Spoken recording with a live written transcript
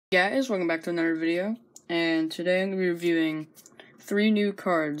Guys, welcome back to another video, and today I'm going to be reviewing 3 new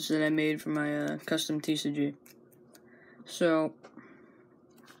cards that I made for my custom TCG. So,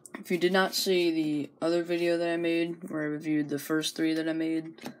 if you did not see the other video that I made, where I reviewed the first 3 that I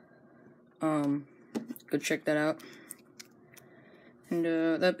made, go check that out. And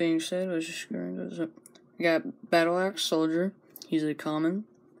that being said, let's just go into this. I got Battle Axe Soldier. He's a common.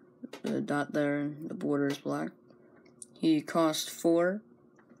 The dot there and the border is black. He costs 4.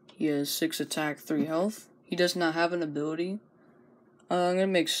 He has 6 attack, 3 health. He does not have an ability. I'm going to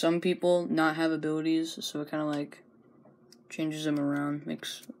make some people not have abilities, so it kind of like changes them around,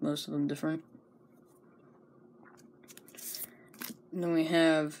 makes most of them different. And then we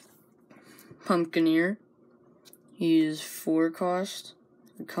have Pumpkineer. He is 4 cost,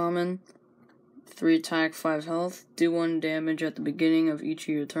 common, 3 attack, 5 health. Do 1 damage at the beginning of each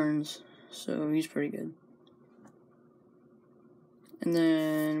of your turns, so he's pretty good. And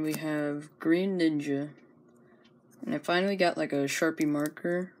then we have Green Ninja. And I finally got like a Sharpie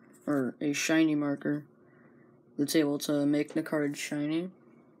marker, or a shiny marker, that's able to make the card shiny.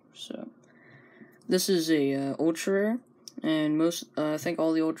 So, this is a ultra rare, and I think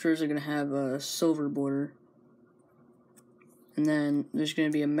all the ultras are going to have a silver border. And then there's going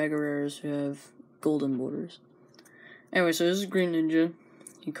to be a mega rares who have golden borders. Anyway, so this is Green Ninja.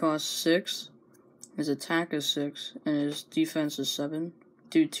 He costs 6. His attack is 6, and his defense is 7.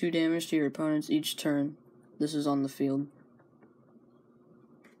 Do 2 damage to your opponents each turn. This is on the field.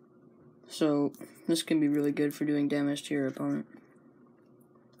 So, this can be really good for doing damage to your opponent.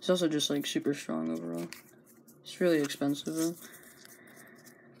 It's also just, like, super strong overall. It's really expensive, though.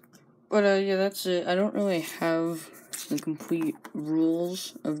 But, yeah, that's it. I don't really have the complete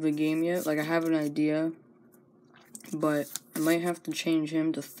rules of the game yet. Like, I have an idea, but I might have to change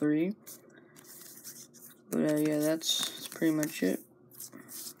him to 3. But, yeah, that's pretty much it.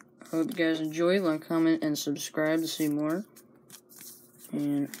 I hope you guys enjoy. Like, comment, and subscribe to see more.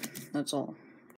 And that's all.